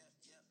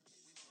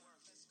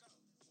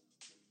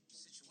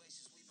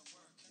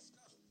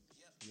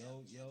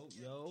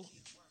Yo,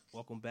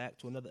 welcome back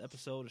to another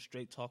episode of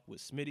Straight Talk with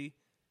Smitty.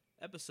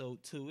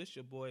 Episode 2, it's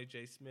your boy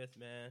Jay Smith,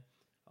 man.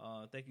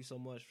 Thank you so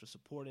much for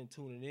supporting,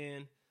 tuning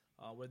in.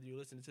 Whether you're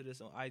listening to this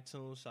on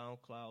iTunes,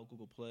 SoundCloud,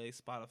 Google Play,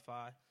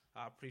 Spotify,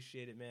 I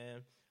appreciate it,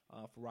 man,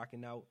 for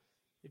rocking out.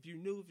 If you're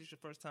new, if it's your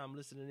first time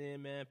listening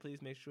in, man,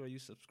 please make sure you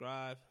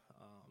subscribe.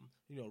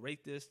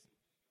 Rate this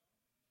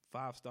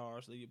 5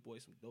 stars. Leave your boy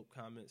some dope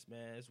comments,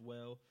 man, as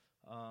well.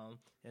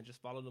 And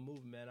just follow the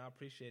movement, man. I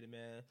appreciate it,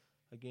 man.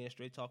 Again,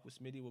 Straight Talk with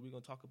Smitty, where we're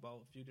going to talk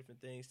about a few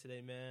different things today,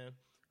 man.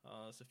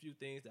 It's a few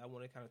things that I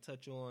want to kind of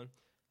touch on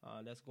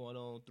that's going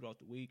on throughout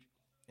the week.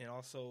 And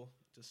also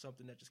just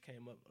something that just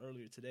came up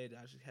earlier today that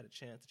I just had a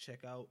chance to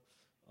check out.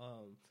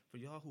 For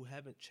y'all who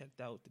haven't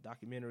checked out the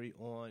documentary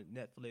on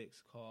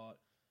Netflix called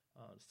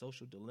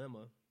Social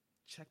Dilemma,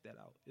 check that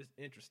out. It's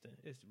interesting.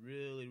 It's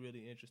really,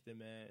 really interesting,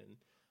 man. And,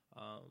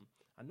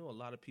 I know a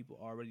lot of people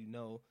already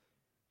know,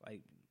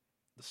 like,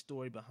 the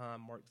story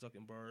behind Mark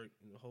Zuckerberg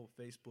and the whole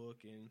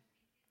Facebook and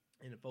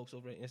the folks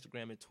over at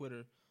Instagram and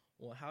Twitter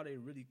on how they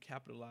really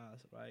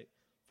capitalize, right,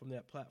 from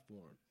that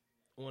platform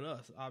on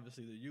us,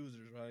 obviously the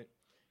users, right?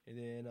 And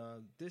then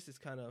this is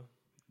kind of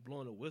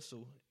blowing a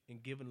whistle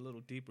and giving a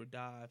little deeper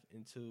dive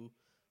into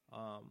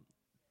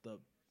the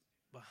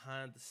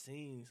behind the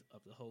scenes of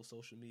the whole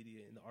social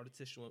media and the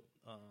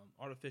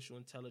artificial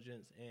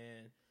intelligence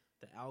and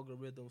the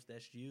algorithms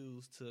that's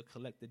used to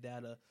collect the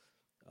data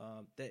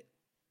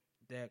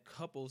that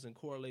couples and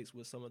correlates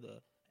with some of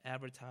the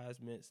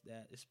advertisements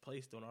that is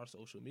placed on our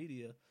social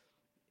media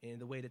and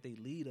the way that they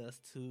lead us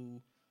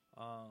to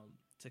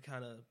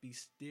kind of be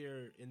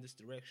steered in this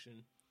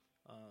direction,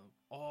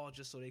 all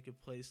just so they can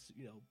place,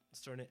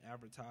 certain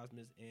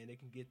advertisements and they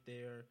can get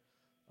their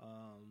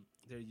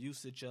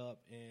usage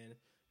up and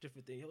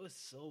different things. It's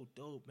so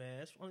dope,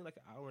 man. It's only like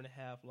an hour and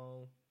a half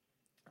long.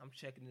 I'm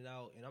checking it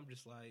out and I'm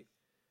just like,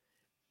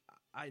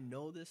 I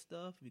know this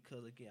stuff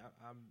because again,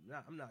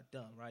 I'm not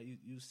dumb, right?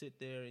 You sit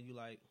there and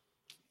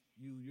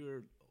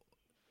you're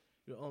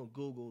on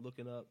Google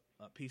looking up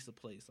a pizza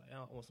place. Like, I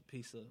want some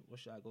pizza. Where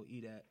should I go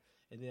eat at?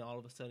 And then all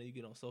of a sudden you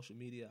get on social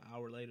media an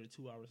hour later,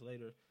 2 hours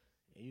later,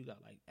 and you got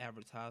like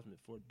advertisement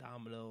for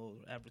Domino's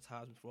or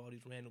advertisement for all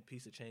these random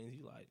pizza chains.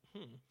 You like,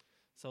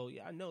 So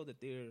yeah, I know that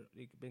they've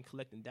been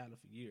collecting data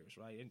for years,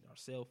 right? In our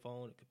cell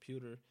phone, a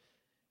computer,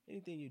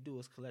 anything you do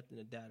is collecting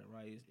the data,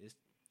 right? It's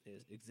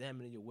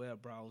examining your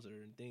web browser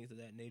and things of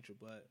that nature.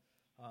 But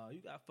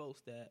you got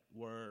folks that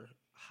were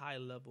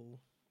high-level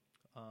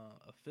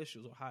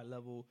officials or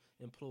high-level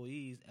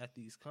employees at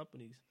these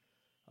companies,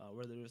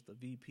 whether it's the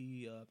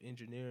VP of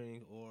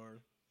engineering or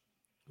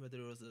whether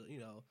it was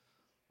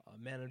a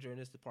manager in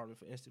this department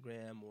for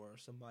Instagram or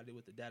somebody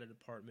with the data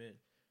department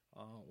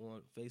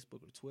on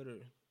Facebook or Twitter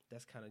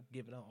that's kind of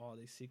giving out all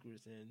these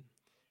secrets. And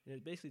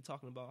it's basically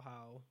talking about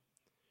how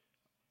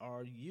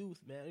our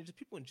youth, man, and just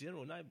people in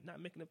general, not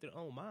making up their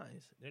own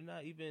minds. They're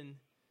not even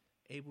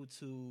able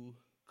to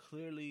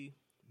clearly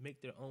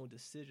make their own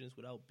decisions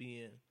without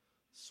being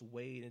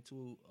swayed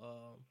into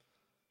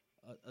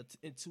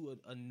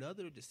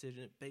another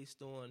decision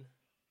based on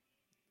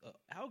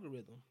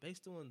algorithm,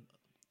 based on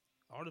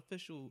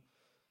artificial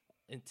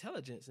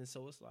intelligence. And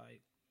so it's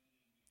like,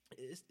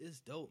 it's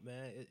dope,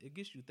 man. It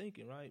gets you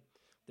thinking, right?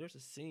 There's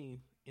a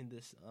scene in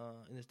this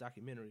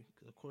documentary,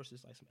 because of course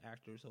it's like some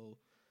actors, so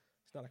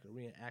it's not like a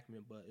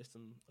reenactment, but it's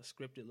a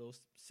scripted little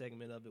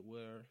segment of it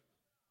where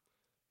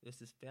there's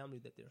this family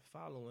that they're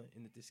following,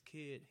 and that this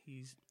kid,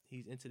 he's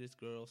into this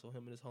girl, so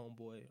him and his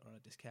homeboy are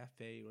at this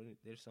cafe, or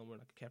they're somewhere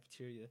like a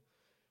cafeteria,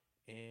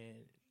 and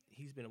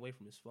he's been away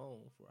from his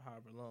phone for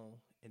however long,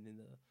 and then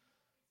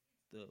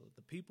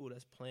the people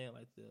that's playing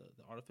like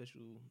the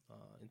artificial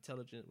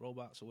intelligent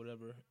robots or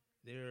whatever,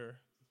 they're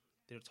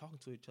talking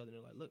to each other, and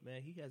they're like, look,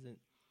 man, he hasn't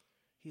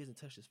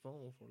touched his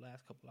phone for the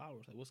last couple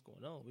hours. Like, what's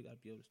going on? We got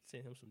to be able to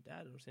send him some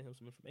data or send him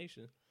some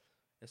information.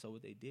 And so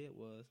what they did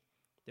was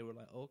they were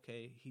like,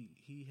 okay,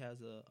 he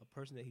has a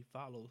person that he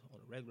follows on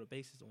a regular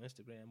basis on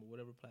Instagram or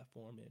whatever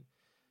platform,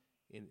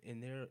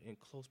 and they're in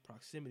close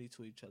proximity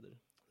to each other.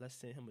 Let's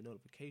send him a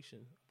notification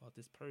about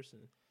this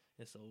person.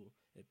 And so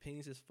it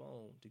pings his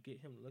phone to get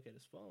him to look at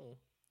his phone.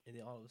 And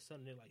then all of a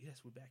sudden they're like,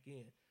 yes, we're back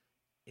in.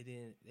 And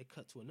then they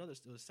cut to another,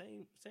 still the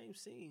same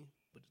scene,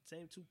 but the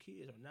same two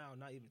kids are now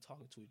not even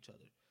talking to each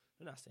other.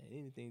 They're not saying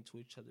anything to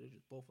each other. They're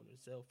just both on their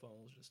cell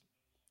phones, just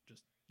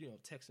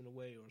texting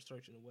away or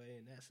searching away.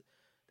 And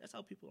that's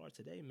how people are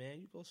today, man.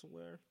 You go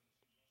somewhere,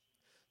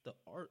 the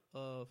art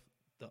of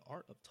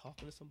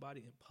talking to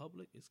somebody in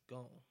public is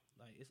gone.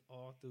 Like, it's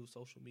all through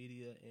social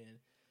media. And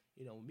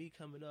me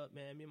coming up,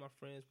 man, me and my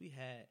friends, we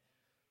had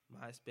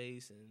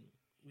MySpace and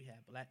we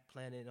had Black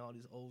Planet and all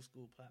these old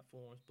school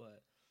platforms,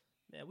 but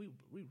man, we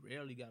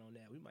rarely got on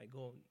that. We might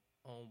go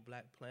on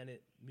Black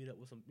Planet, meet up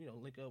with some,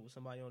 link up with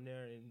somebody on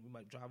there, and we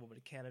might drive over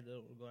to Canada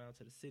or go down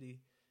to the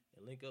city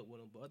and link up with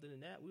them. But other than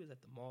that, we was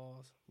at the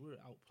malls. We were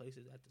out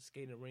places at the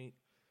skating rink.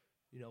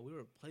 We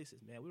were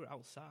places, man. We were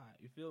outside.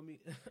 You feel me?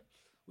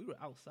 We were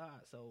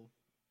outside. So,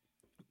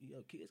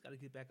 kids got to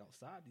get back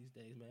outside these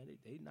days, man.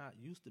 They not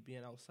used to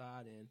being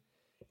outside and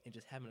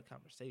just having a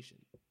conversation.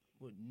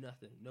 with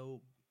nothing,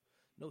 no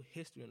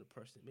history on the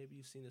person. Maybe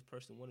you've seen this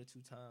person 1 or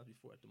 2 times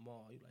before at the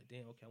mall. You're like,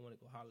 damn, okay, I want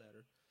to go holler at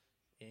her,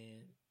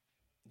 and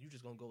you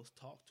just gonna go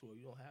talk to her.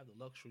 You don't have the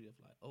luxury of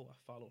like, oh, I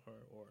follow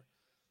her, or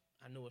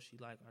I know what she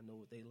like, I know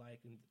what they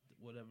like, and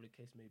whatever the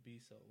case may be.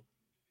 So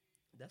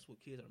that's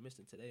what kids are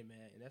missing today,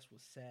 man, and that's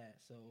what's sad.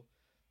 So,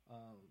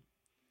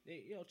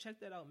 check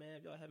that out, man.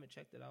 If y'all haven't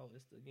checked it out,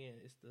 it's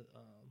the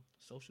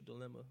Social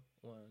Dilemma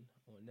on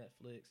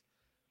Netflix.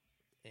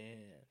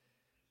 And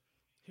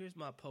here's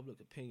my public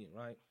opinion,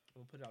 right?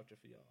 I'm gonna put it out there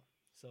for y'all.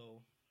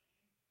 So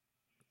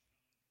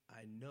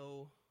I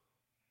know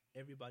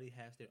everybody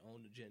has their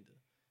own agenda.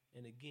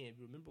 And again,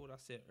 remember what I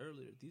said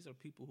earlier. These are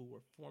people who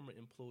were former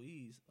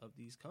employees of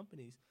these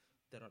companies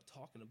that are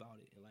talking about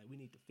it, and like we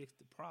need to fix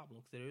the problem,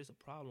 because there is a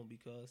problem,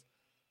 because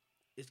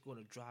it's going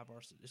to drive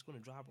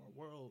our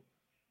world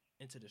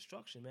into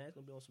destruction, man. It's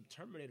going to be on some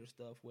Terminator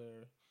stuff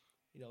where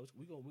we're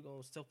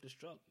going to self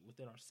destruct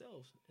within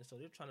ourselves, and so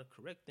they're trying to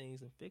correct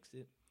things and fix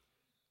it.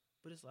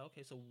 But it's like,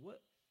 okay, so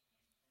what?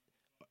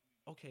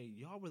 Okay,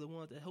 y'all were the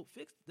ones that helped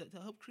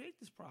create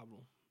this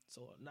problem.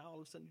 So now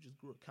all of a sudden you just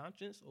grew a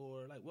conscience,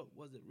 or like what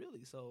was it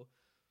really? So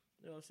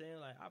you know what I'm saying?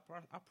 Like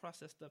I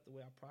process stuff the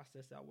way I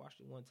processed it. I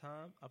watched it one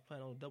time. I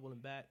plan on doubling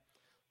back,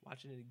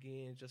 watching it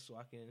again, just so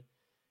I can,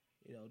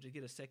 just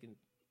get a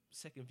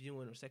second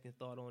viewing or second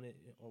thought on it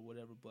or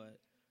whatever. But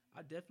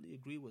I definitely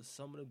agree with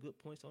some of the good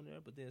points on there.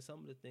 But then some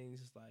of the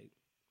things is like,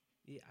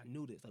 yeah, I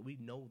knew this. Like we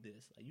know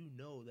this. Like you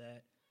know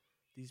that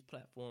these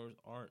platforms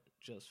aren't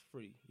just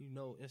free. You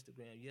know,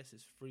 Instagram, yes,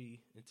 it's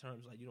free in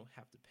terms like you don't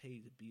have to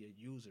pay to be a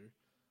user.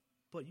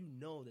 But you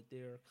know that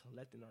they're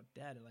collecting our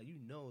data. Like you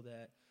know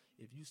that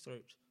if you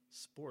search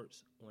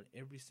sports on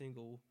every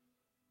single,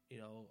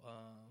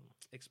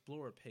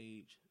 Explorer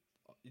page,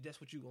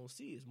 that's what you're gonna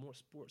see is more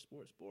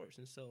sports.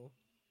 And so,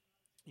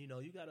 you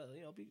gotta,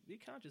 be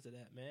conscious of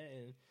that,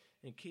 man.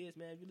 And kids,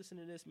 man, if you listen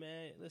to this,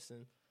 man,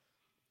 listen.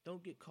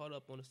 Don't get caught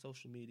up on the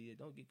social media.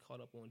 Don't get caught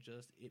up on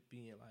just it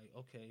being like,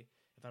 okay,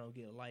 if I don't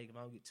get a like, if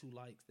I don't get 2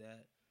 likes,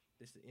 that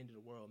it's the end of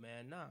the world,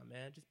 man. Nah,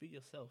 man, just be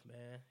yourself,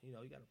 man. You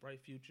got a bright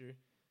future.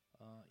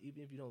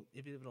 Even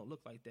if it don't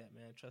look like that,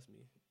 man, trust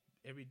me,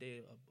 every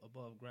day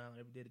above ground,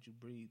 every day that you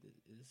breathe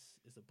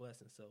is a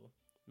blessing. So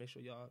make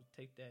sure y'all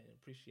take that and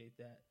appreciate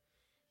that.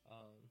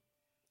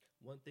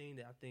 One thing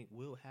that I think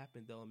will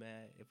happen though,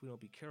 man, if we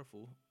don't be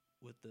careful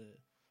with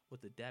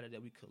the data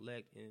that we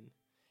collect, and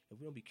if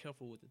we don't be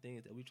careful with the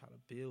things that we try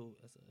to build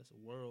as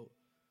a world,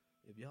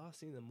 if y'all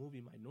seen the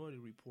movie Minority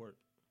Report,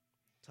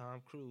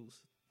 Tom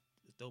Cruise,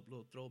 this dope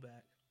little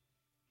throwback.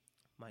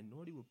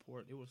 Minority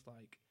Report, it was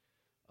like,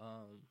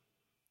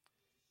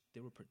 they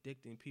were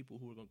predicting people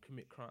who were going to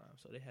commit crime.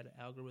 So they had an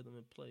algorithm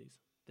in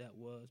place that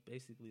was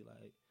basically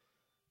like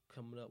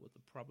coming up with the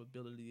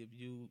probability of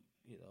you,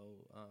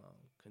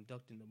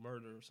 conducting a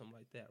murder or something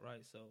like that,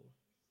 right? So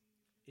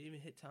it even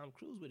hit Tom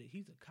Cruise with it.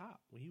 He's a cop.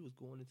 When he was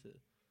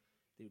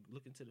they would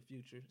look into the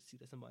future, see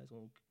that somebody's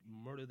going to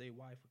murder their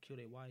wife or kill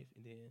their wife,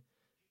 and then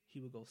he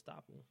would go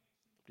stop them.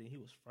 Then he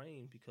was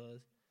framed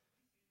because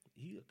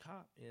he's a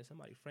cop, and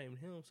somebody framed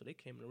him, so they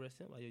came and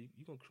arrested him. Like,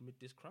 you're going to commit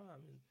this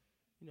crime, and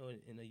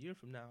in a year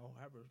from now,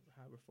 however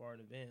far in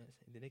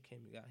advance, and then they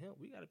came and got him.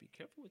 We got to be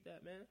careful with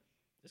that, man.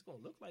 It's going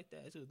to look like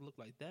that. It's going to look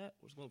like that,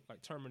 or it's going to look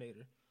like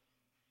Terminator.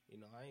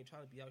 I ain't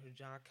trying to be out here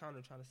John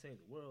Connor trying to save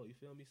the world, you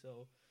feel me?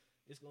 So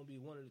it's going to be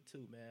one of the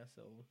two, man.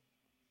 So,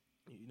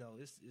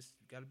 it's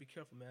got to be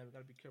careful, man. We got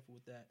to be careful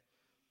with that.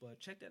 But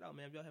check that out,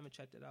 man. If y'all haven't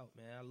checked it out,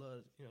 man, I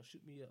love,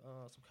 shoot me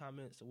some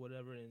comments or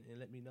whatever, and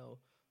let me know.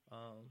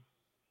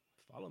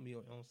 Follow me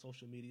on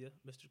social media,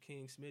 Mr.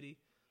 King Smitty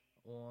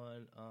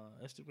on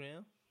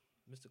Instagram,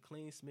 Mr.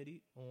 Clean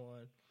Smitty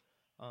on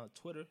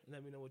Twitter.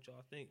 Let me know what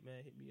y'all think,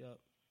 man. Hit me up.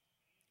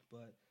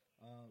 But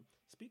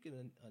speaking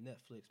of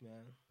Netflix,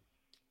 man,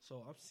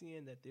 so I'm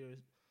seeing that the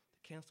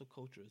cancel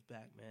culture is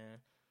back, man.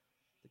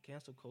 The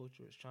cancel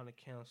culture is trying to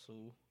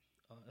cancel.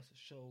 It's a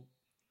show.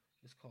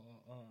 It's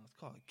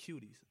called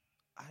Cuties.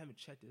 I haven't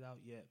checked it out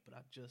yet, but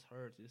I just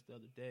heard this the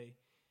other day,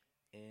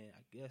 and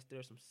I guess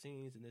there's some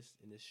scenes in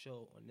this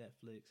show on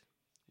Netflix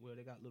where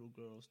they got little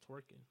girls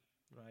twerking,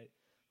 right?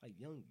 Like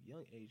young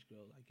age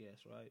girls, I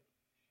guess, right?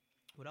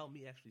 Without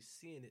me actually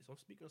seeing it. So I'm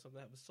speaking of something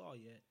I haven't saw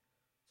yet.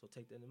 So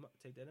take that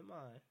in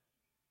mind.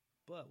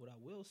 But what I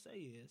will say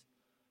is,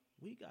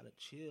 we gotta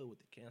chill with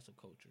the cancel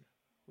culture.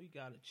 We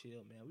gotta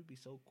chill, man. We be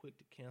so quick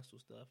to cancel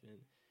stuff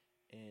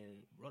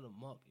and run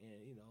amok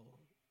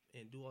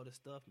and do all this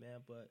stuff,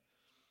 man. But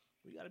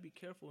we gotta be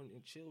careful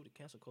and chill with the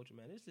cancel culture,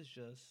 man.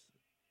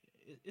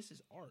 This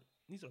is art.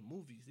 These are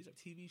movies. These are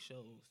TV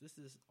shows. This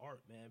is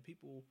art, man.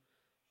 People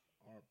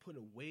are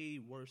putting way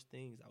worse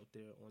things out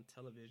there on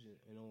television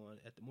and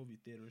at the movie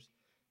theaters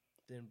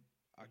than,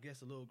 I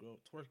guess, a little girl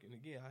twerking.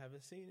 Again, I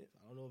haven't seen it.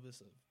 I don't know if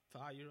it's a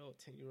 5-year-old,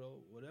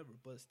 10-year-old, whatever.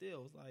 But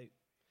still, it's like,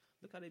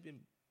 look how they've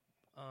been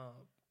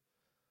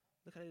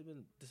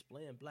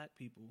displaying black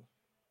people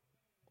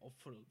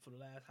for the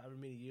last however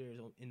many years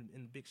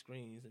in big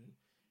screens,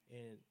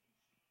 and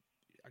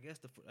I guess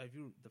the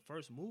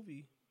first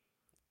movie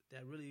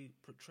that really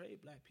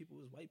portrayed black people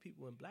was white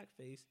people in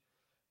blackface.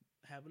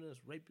 having us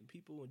raping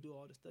people and do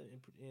all this stuff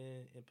and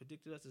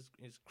predicted us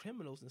as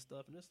criminals and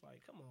stuff. And it's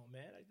like, come on,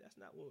 man, like, that's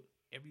not what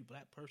every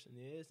black person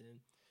is. And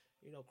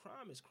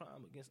crime is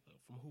crime against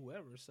from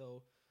whoever.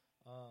 So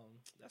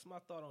that's my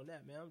thought on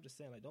that, man. I'm just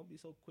saying, like, don't be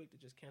so quick to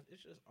just cancel.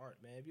 It's just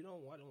art, man. If you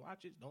don't want to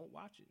watch it, don't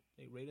watch it.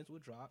 Their ratings will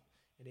drop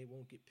and they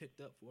won't get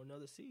picked up for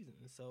another season.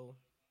 And so,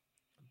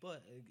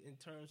 but in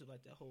terms of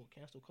like that whole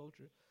cancel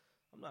culture,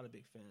 I'm not a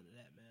big fan of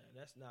that, man.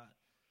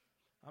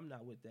 I'm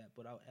not with that,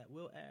 but I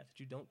will ask that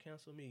you don't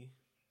cancel me.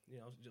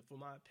 Just for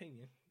my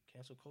opinion,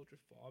 cancel culture,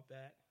 fall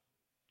back,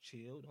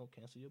 chill, don't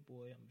cancel your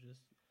boy.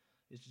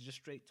 It's just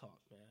straight talk,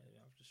 man.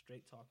 I'm just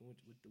straight talking with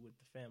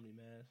the family,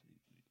 man.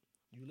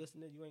 You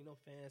listening, you ain't no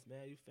fans,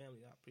 man. You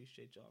family. I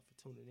appreciate y'all for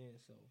tuning in.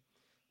 So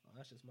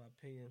that's just my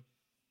opinion.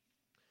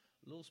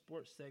 A little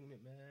sports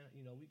segment, man.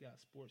 We got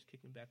sports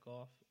kicking back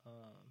off.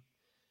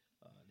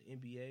 The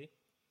NBA.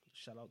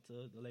 Shout out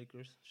to the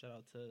Lakers. Shout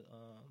out to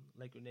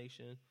Laker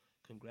Nation.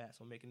 Congrats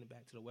on making it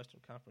back to the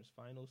Western Conference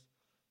Finals.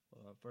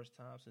 First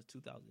time since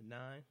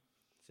 2009,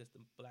 since the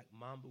Black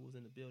Mamba was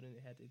in the building. They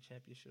had their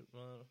championship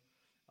run.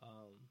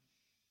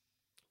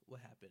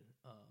 What happened?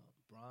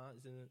 Bron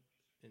is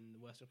in the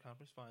Western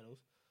Conference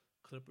Finals.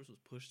 Clippers was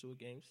pushed to a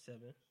Game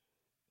 7.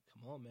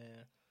 Come on,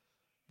 man.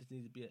 This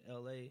needs to be a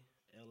LA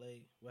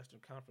Western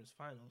Conference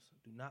Finals.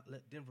 Do not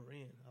let Denver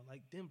in. I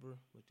like Denver,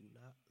 but do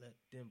not let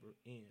Denver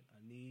in.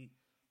 I need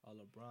a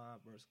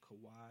LeBron versus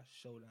Kawhi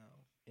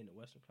showdown in the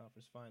Western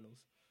Conference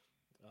Finals.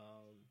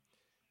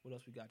 What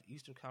else we got? The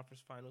Eastern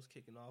Conference Finals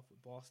kicking off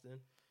with Boston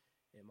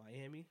and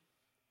Miami.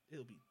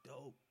 It'll be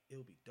dope.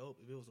 If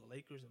it was the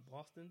Lakers and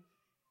Boston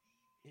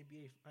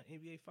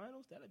NBA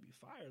Finals, that'd be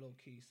fire low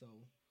key. So,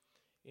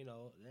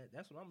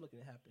 that's what I'm looking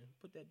to happen.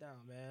 Put that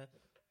down, man.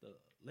 The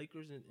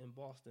Lakers and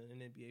Boston in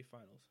NBA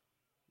Finals.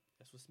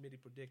 That's what Smitty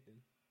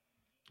predicting.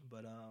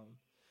 But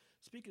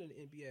speaking of the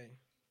NBA,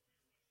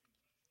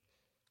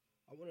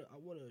 I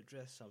wanna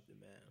address something,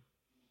 man.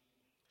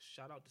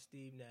 Shout out to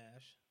Steve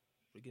Nash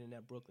for getting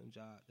that Brooklyn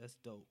job. That's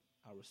dope.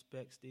 I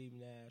respect Steve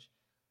Nash.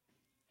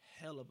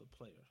 Hell of a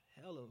player.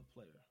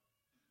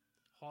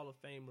 Hall of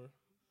Famer,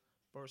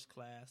 first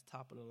class,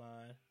 top of the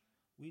line.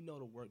 We know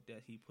the work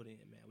that he put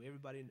in, man.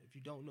 Everybody, if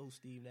you don't know who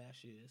Steve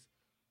Nash is,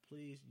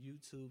 please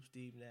YouTube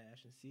Steve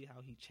Nash and see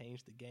how he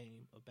changed the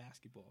game of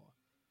basketball.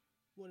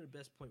 One of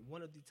the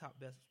top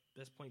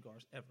best point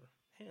guards ever,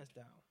 hands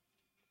down.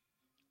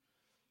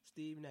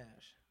 Steve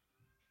Nash.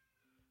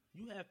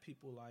 You have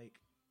people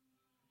like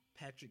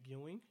Patrick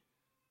Ewing.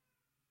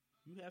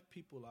 You have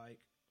people like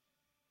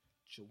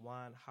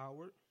Juwan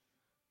Howard.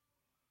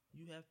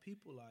 You have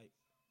people like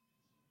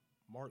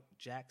Mark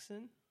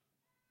Jackson,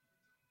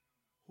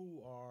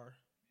 who are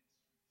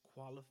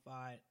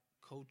qualified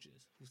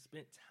coaches who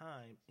spent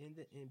time in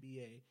the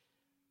NBA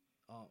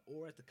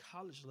or at the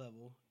college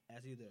level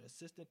as either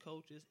assistant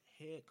coaches,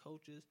 head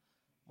coaches.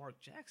 Mark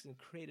Jackson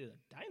created a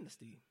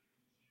dynasty.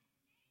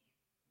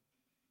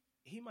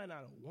 He might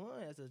not have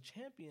won as a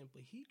champion,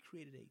 but he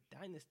created a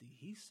dynasty.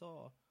 He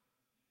saw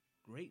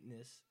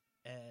greatness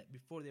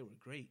before they were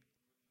great.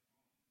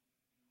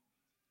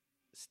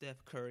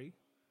 Steph Curry,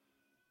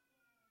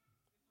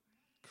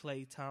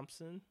 Klay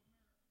Thompson,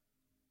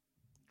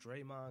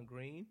 Draymond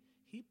Green.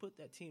 He put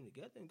that team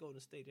together in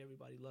Golden State,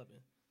 everybody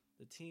loving.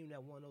 The team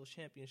that won those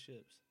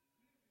championships.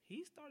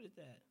 He started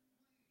that.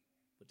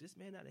 But this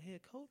man not a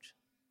head coach?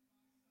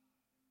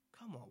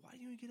 Come on, why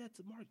you didn't get that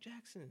to Mark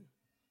Jackson?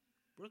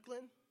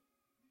 Brooklyn?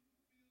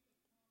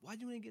 Why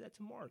you didn't get that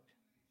to Mark?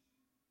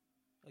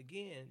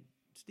 Again,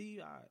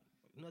 Steve,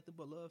 nothing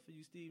but love for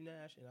you, Steve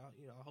Nash, and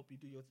I hope you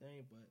do your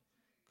thing, but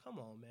come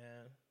on,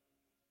 man.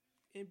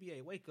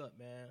 NBA, wake up,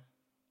 man.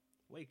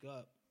 Wake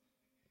up.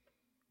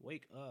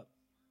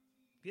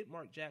 Get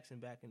Mark Jackson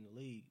back in the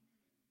league.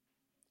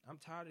 I'm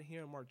tired of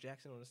hearing Mark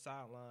Jackson on the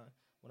sideline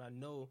when I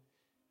know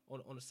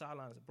on the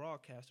sideline as a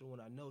broadcaster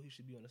when I know he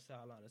should be on the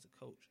sideline as a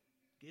coach.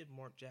 Give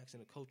Mark Jackson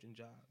a coaching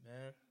job,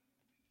 man.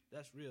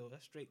 That's real.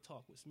 That's straight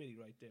talk with Smitty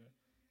right there.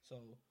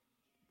 So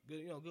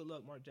good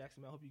luck, Mark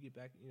Jackson. I hope you get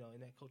back, in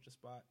that coaching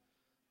spot.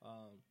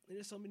 And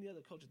there's so many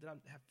other coaches that I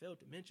have failed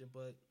to mention,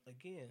 but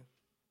again,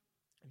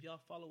 if y'all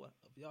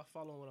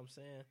following what I'm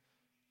saying,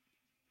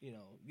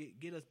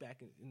 get us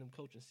back in them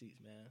coaching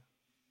seats, man.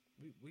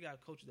 We got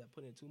coaches that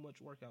put in too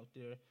much work out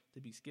there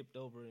to be skipped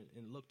over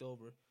and looked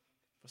over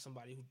for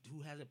somebody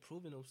who hasn't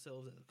proven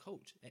themselves as a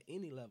coach at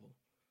any level.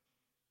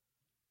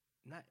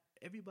 Not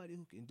everybody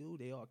who can do,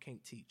 they all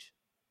can't teach.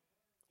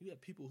 You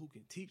have people who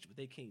can teach, but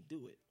they can't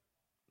do it.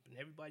 And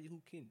everybody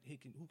who can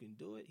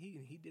do it,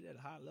 he did it at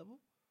a high level,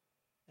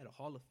 at a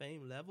Hall of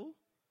Fame level,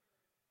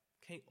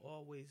 can't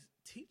always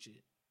teach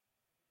it.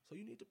 So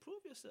you need to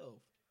prove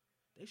yourself.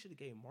 They should have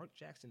gave Mark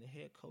Jackson the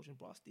head coach and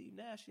brought Steve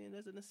Nash in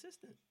as an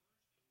assistant.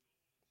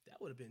 That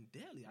would have been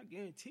deadly. I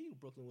guarantee you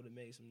Brooklyn would have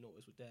made some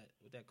noise with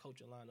that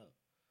coaching lineup.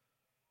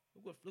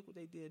 Look what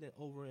they did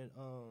over in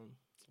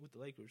with the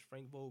Lakers,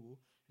 Frank Vogel,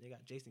 and they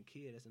got Jason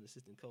Kidd as an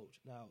assistant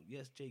coach. Now,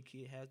 yes, Jay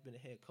Kidd has been a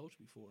head coach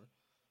before,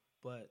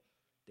 but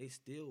they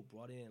still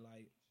brought in,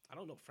 like, I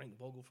don't know Frank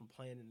Vogel from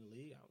playing in the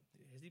league.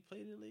 Has he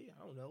played in the league?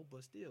 I don't know,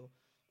 but still,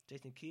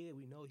 Jason Kidd,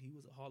 we know he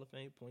was a Hall of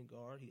Fame point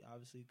guard. He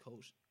obviously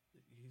coached.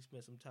 He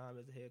spent some time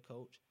as a head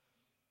coach,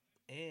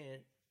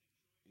 and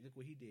look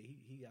what he did.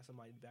 He got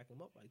somebody to back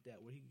him up like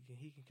that, where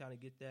he can kind of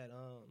get that.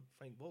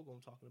 Frank Vogel I'm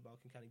talking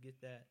about can kind of get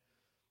that.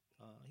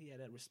 He had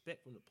that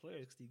respect from the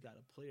players because he got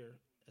a player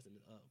as a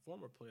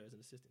former player as an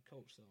assistant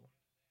coach. So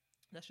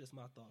that's just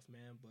my thoughts,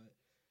 man. But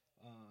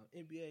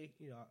NBA,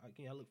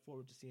 again, I look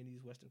forward to seeing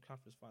these Western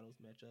Conference Finals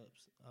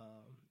matchups,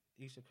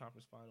 Eastern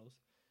Conference Finals,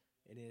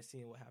 and then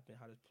seeing what happened,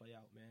 how this play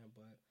out, man.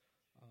 But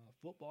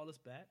football is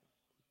back.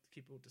 To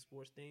keep it with the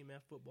sports theme,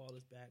 man. Football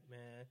is back,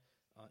 man.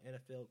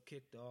 NFL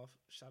kicked off.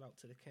 Shout out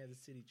to the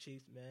Kansas City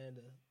Chiefs, man,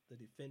 the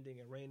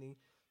defending and reigning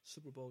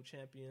Super Bowl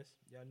champions.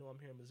 Y'all know I'm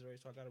here in Missouri,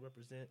 so I got to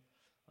represent.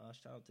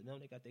 Shout out to them.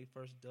 They got their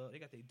first dub. They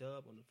got their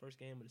dub on the first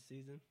game of the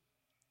season.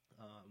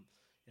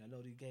 I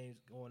know these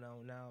games going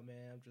on now,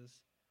 man. I'm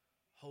just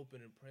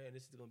hoping and praying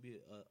this is going to be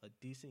a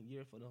decent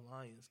year for the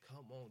Lions.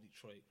 Come on,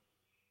 Detroit.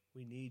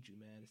 We need you,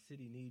 man. The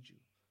city needs you.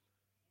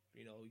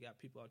 We got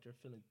people out there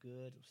feeling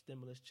good.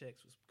 Stimulus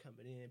checks was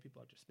coming in.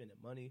 People out there spending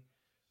money.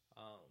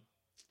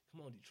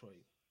 Come on,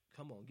 Detroit.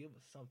 Come on, give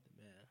us something,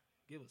 man.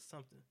 Give us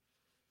something.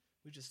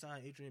 We just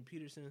signed Adrian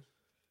Peterson.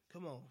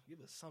 Come on, give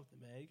us something,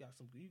 man. You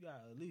got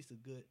at least a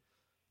good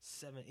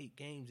 7-8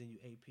 games in you,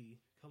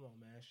 AP. Come on,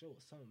 man. Show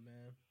us something,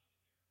 man.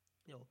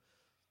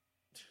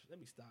 Let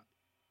me stop.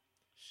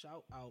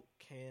 Shout out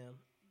Cam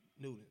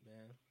Newton,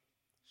 man.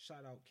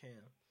 Shout out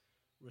Cam.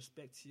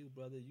 Respect to you,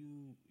 brother.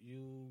 You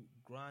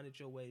grinded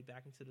your way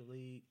back into the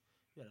league.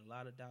 You had a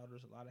lot of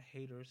doubters, a lot of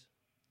haters,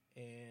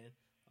 and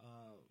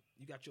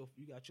you got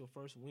your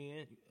first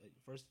win,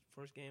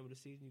 first game of the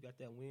season. You got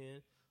that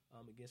win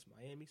against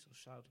Miami. So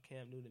shout out to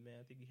Cam Newton, man.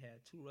 I think he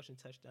had 2 rushing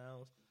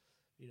touchdowns.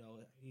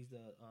 He's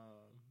the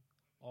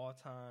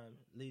all-time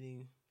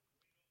leading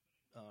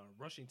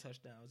rushing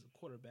touchdowns as a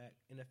quarterback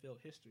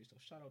NFL history. So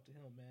shout out to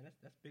him, man.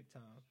 That's big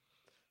time.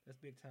 That's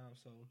big time.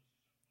 So,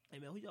 hey,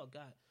 man, who y'all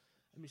got?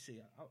 Let me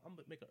see. I'm going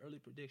to make an early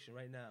prediction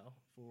right now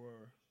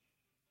for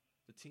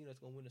the team that's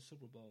going to win the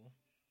Super Bowl.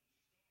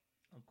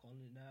 I'm calling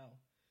it now.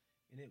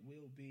 And it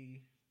will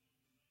be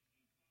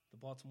the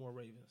Baltimore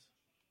Ravens.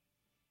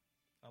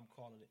 I'm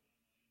calling it.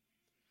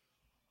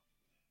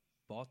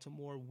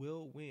 Baltimore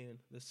will win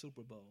the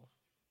Super Bowl.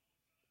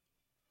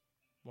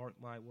 Mark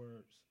my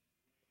words.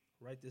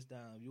 Write this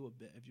down.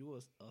 If you're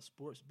a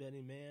sports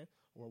betting man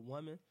or a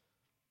woman,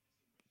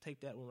 take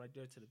that one right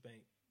there to the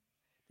bank.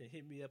 Then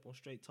hit me up on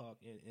Straight Talk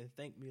and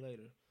thank me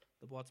later.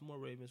 The Baltimore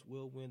Ravens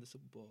will win the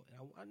Super Bowl.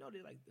 And I know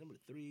they're like number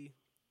 3.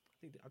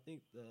 I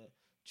think the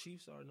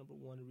Chiefs are number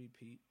 1 to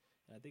repeat.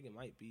 And I think it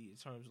might be in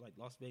terms of like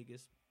Las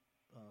Vegas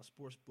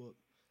sports book.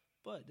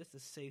 But that's a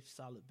safe,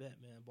 solid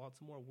bet, man.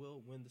 Baltimore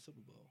will win the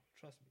Super Bowl.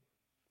 Trust me.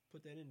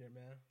 Put that in there,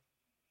 man.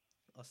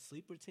 A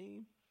sleeper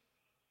team,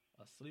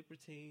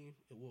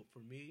 it will, for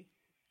me,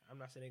 I'm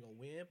not saying they're going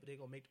to win, but they're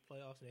going to make the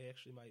playoffs, and they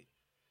actually might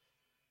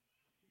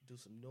do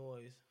some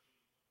noise.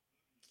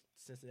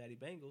 Cincinnati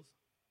Bengals.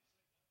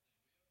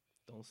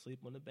 Don't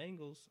sleep on the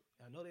Bengals.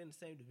 I know they're in the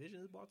same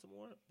division as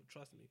Baltimore, but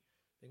trust me,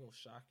 they're going to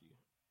shock you.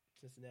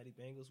 Cincinnati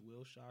Bengals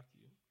will shock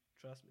you.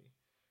 Trust me.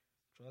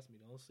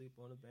 Don't sleep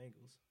on the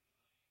Bengals.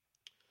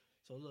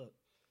 So, look,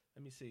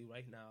 let me see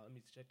right now. Let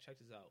me check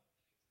this out.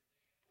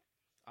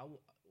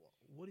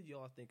 What do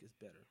y'all think is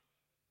better?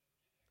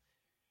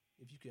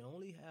 If you can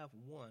only have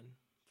one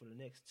for the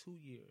next 2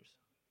 years,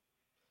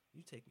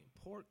 you taking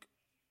pork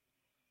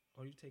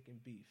or you taking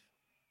beef?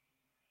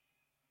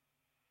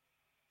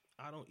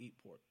 I don't eat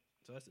pork,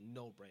 so that's a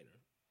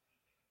no-brainer.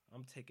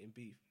 I'm taking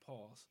beef.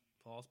 Pause.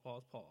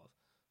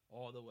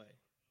 All the way.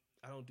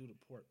 I don't do the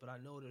pork, but I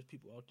know there's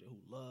people out there who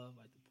love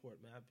like the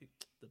pork, man. I pick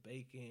the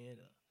bacon,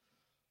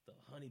 the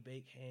honey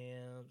baked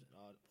hams, and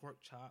all the pork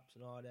chops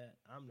and all that.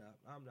 I'm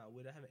not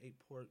with it. I haven't ate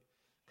pork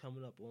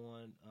coming up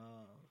on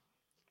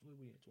what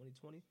are we in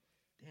 2020?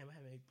 Damn, I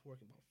haven't ate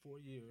pork in about 4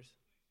 years.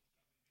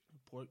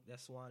 Pork, that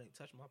swine ain't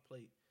touched my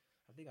plate.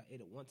 I think I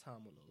ate it one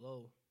time on the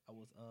low. I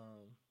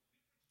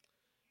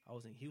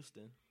was in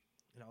Houston,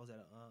 and I was at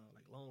a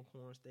like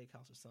Longhorn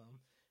Steakhouse or something,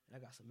 and I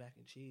got some mac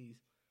and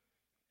cheese.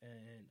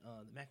 And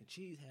the mac and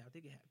cheese I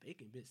think it had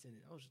bacon bits in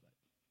it. I was just like,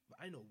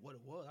 I didn't know what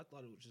it was. I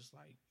thought it was just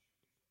like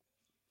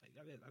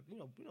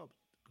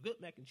good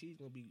mac and cheese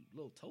gonna be a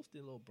little toasted,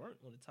 a little burnt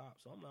on the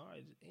top. So I'm like, all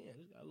right,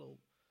 it's got a little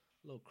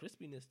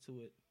crispiness to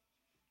it.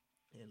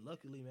 And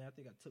luckily, man, I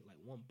think I took like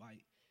one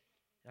bite.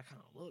 And I kind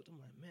of looked. I'm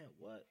like, man,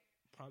 what?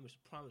 Promise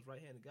right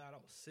hand to God,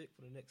 I was sick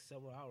for the next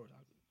several hours.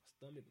 My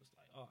stomach was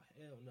like, oh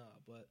hell nah.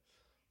 But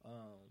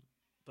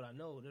I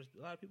know there's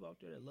a lot of people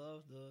out there that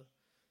love the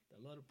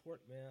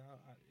pork, man.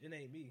 It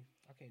ain't me.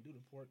 I can't do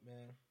the pork,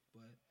 man.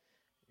 But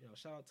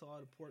shout out to all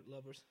the pork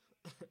lovers.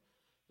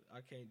 I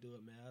can't do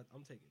it, man.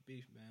 I'm taking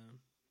beef, man.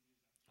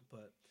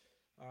 But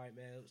all right,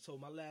 man. So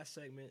my last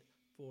segment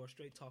for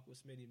Straight Talk with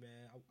Smitty,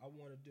 man. I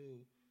want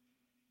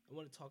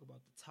to talk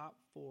about the top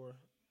 4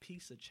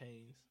 pizza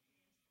chains,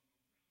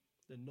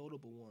 the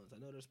notable ones. I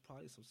know there's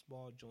probably some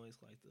small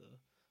joints like the,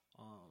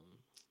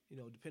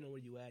 depending on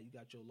where you at, you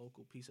got your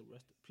local pizza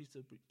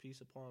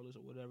parlors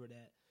or whatever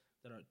that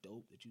that are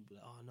dope that you be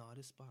like, oh no,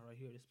 this spot right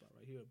here, this spot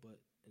right here. But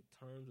in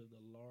terms of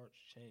the large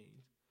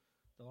chains,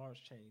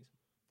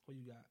 who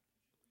you got?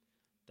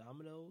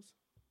 Domino's,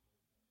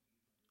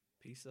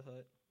 Pizza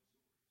Hut,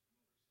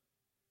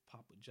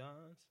 Papa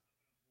John's,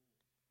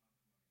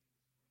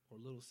 or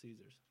Little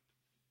Caesars?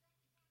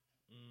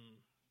 Mm.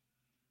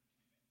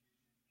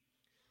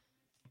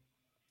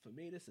 For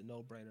me, this is a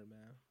no-brainer,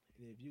 man.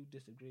 And if you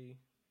disagree,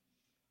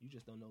 you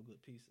just don't know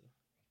good pizza.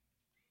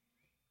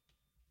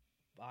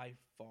 By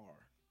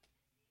far,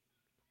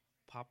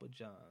 Papa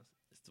John's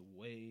is the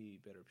way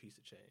better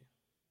pizza chain.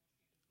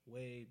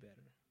 Way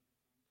better.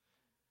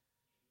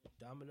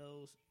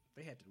 Domino's,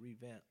 they had to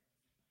revamp.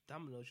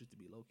 Domino's used to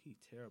be low key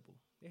terrible.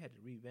 They had to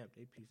revamp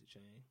their pizza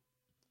chain.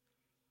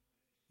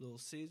 Little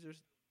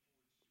Caesars,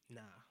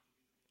 nah.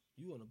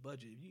 You on a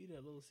budget. If you eat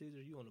at Little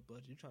Caesars, you on a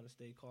budget. You trying to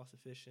stay cost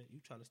efficient.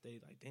 You trying to stay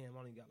like, damn, I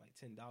only got like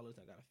 $10.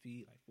 I gotta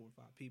feed like 4 or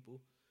 5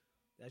 people.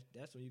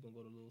 That's when you gonna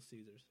go to Little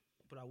Caesars.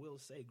 But I will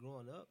say,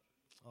 growing up,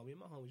 me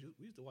and my homies,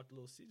 we used to watch the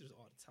Little Caesars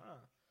all the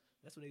time.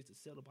 That's when they used to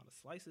sell about the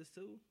slices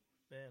too.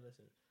 Man,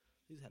 listen,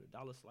 we used to have the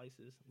dollar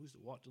slices. We used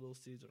to walk to Little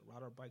Caesars,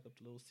 ride our bike up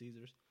to Little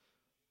Caesars,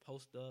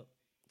 post up.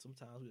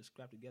 Sometimes we would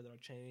scrap together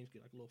our change,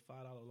 get like a little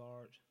 $5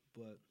 large.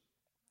 But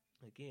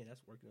again,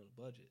 that's working on a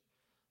budget.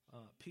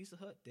 Pizza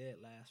Hut,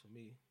 dead last for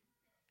me.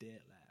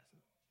 Dead last.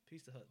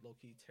 Pizza Hut, low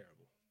key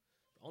terrible.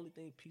 The only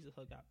thing Pizza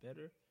Hut got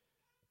better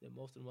than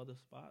most of them other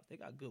spots, they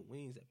got good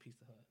wings at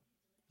Pizza Hut.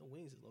 The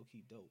wings is low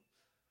key dope.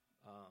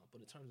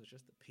 But in terms of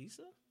just the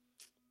pizza,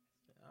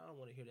 I don't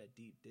want to hear that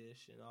deep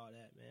dish and all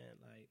that, man.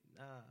 Like,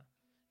 nah.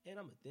 And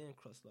I'm a thin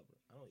crust lover.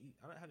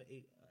 I haven't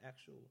ate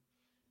actual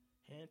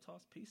hand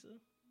tossed pizza.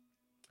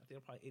 I think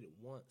I probably ate it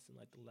once in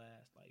like the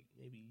last like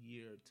maybe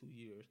year or 2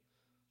 years.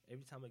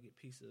 Every time I get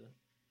pizza,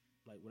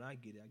 like when I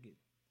get it, I get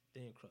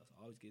thin crust.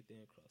 I always get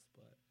thin crust.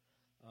 But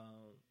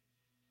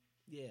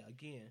yeah,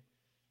 again,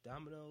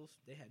 Domino's,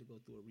 they had to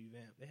go through a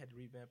revamp. They had to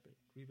revamp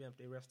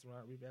their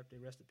restaurant, revamp their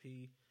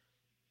recipe,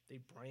 they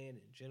brand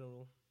in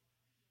general.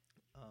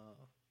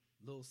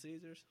 Little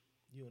Caesars,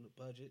 you on a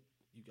budget.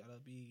 You gotta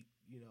be,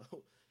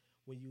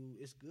 when you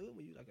it's good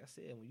when you like I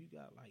said, when you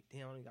got like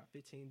damn, I only got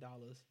 $15.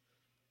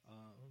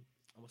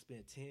 I'm gonna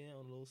spend 10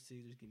 on Little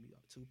Caesars, give me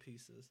like 2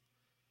 pizzas.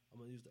 I'm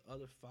gonna use the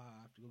other 5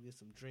 to go get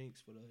some drinks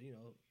for the, $5,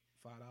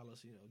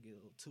 get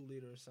a 2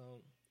 liter or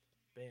something.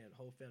 Bam, the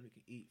whole family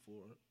can eat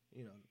for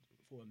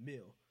a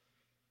meal.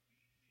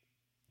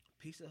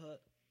 Pizza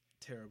Hut,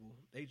 terrible.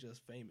 They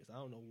just famous. I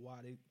don't know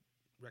why they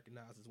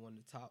recognized as one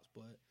of the tops,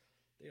 but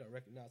they are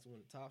recognized as one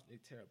of the tops. They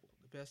terrible.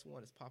 The best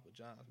one is Papa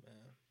John's,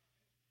 man.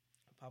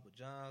 Papa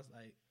John's,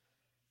 like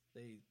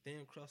they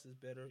thin crust is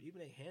better. Even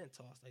they hand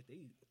tossed, like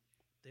they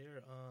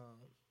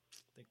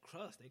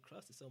crust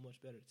is so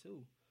much better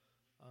too.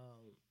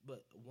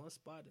 But one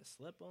spot that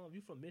slept on. If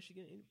you from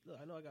Michigan, look,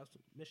 I know I got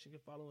some Michigan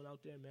following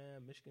out there,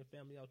 man. Michigan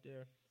family out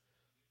there.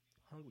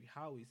 Hungry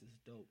Howie's is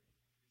dope.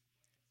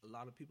 A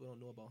lot of people don't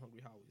know about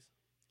Hungry Howie's.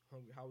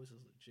 Hungry Howie's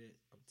is legit.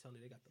 I'm telling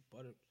you, they got the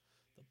butter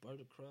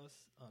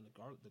crust, the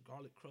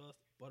garlic crust,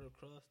 butter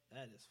crust.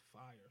 That is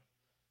fire.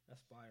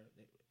 That's fire.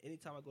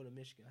 Anytime I go to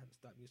Michigan, I have to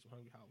stop and get some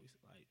Hungry Howie's.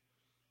 Like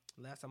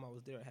last time I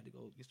was there, I had to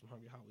go get some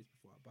Hungry Howie's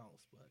before I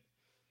bounced. But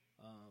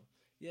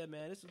yeah,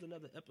 man, this was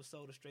another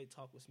episode of Straight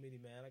Talk with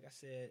Smitty, man. Like I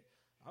said,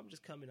 I'm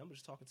just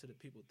talking to the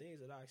people, things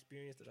that I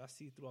experience, that I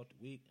see throughout the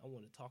week. I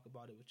want to talk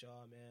about it with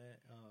y'all, man.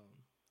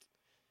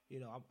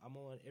 I'm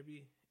on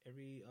every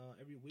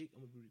week.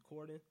 I'm gonna be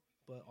recording,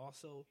 but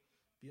also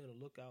be on the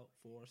lookout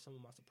for some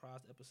of my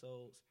surprise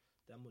episodes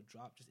that I'm gonna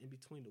drop just in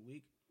between the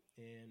week.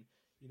 And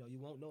you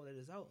won't know that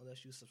it's out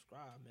unless you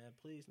subscribe, man.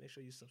 Please make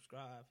sure you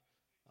subscribe.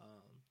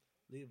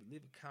 Leave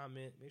a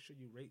comment. Make sure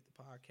you rate the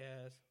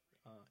podcast.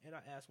 And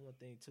I ask one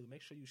thing too: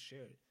 make sure you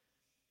share it.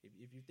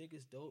 If you think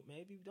it's dope, man.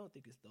 If you don't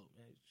think it's dope,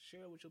 man,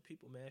 share it with your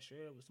people, man.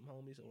 Share it with some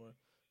homies, or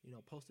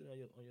post it on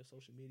your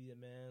social media,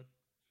 man.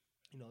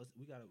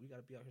 We gotta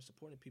be out here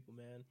supporting people,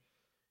 man.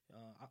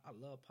 I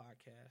love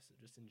podcasts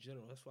just in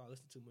general. That's why I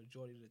listen to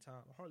majority of the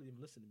time. I hardly even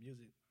listen to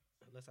music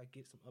unless I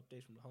get some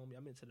updates from the homie.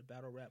 I'm into the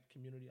battle rap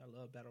community. I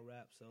love battle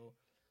rap, so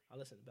I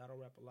listen to battle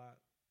rap a lot.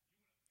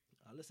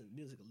 I listen to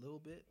music a little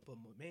bit, but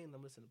mainly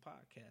I'm listening to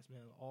podcasts,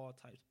 man. All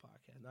types of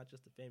podcasts, not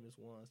just the famous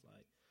ones,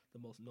 like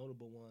the most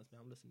notable ones,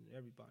 man. I'm listening to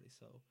everybody.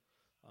 So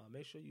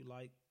make sure you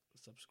like,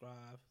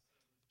 subscribe,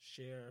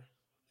 share,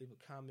 leave a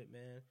comment,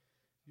 man.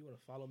 If you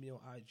want to follow me on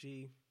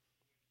IG,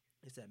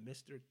 it's at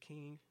Mr.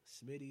 King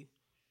Smitty.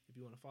 If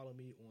you want to follow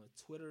me on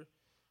Twitter,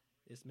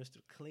 it's Mr.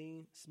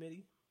 Clean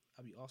Smitty.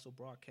 I'll be also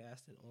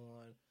broadcasting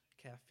on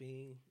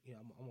Caffeine.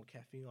 I'm on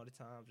Caffeine all the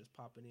time, just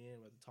popping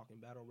in, whether talking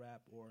battle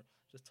rap or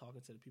just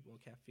talking to the people on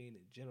Caffeine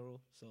in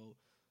general. So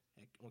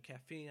on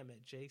Caffeine, I'm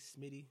at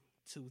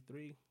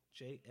JSmitty23,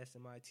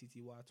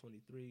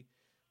 JSmitty23.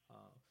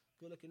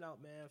 Good looking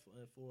out, man,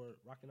 for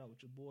rocking out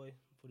with your boy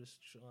for this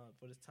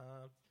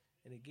time.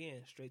 And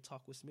again, Straight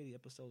Talk with Smitty,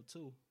 episode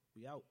 2.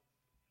 We out.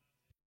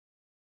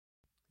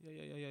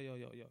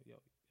 Yo.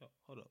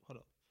 Hold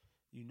up.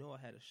 You know,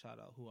 I had to shout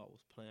out who I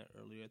was playing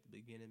earlier at the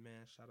beginning,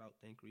 man. Shout out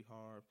Thankery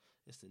Harv.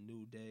 It's a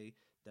new day.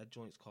 That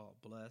joint's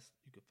called Blessed.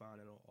 You can find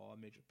it on all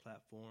major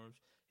platforms.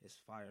 It's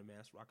fire,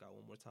 man. Let's rock out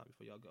one more time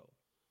before y'all go.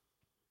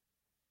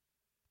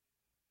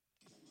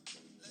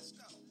 Let's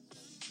go.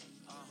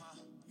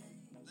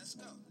 Let's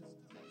go.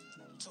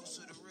 Toast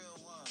to the real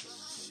ones.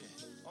 Shit.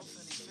 Off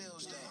in these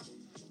fields, though.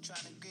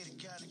 Trying to get it,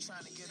 got it,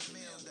 trying to get a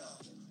meal,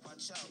 though.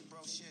 Watch out, bro.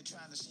 Shit,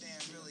 trying to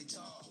stand really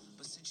tall.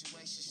 But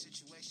situations,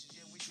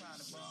 yeah, we trying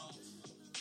to ball.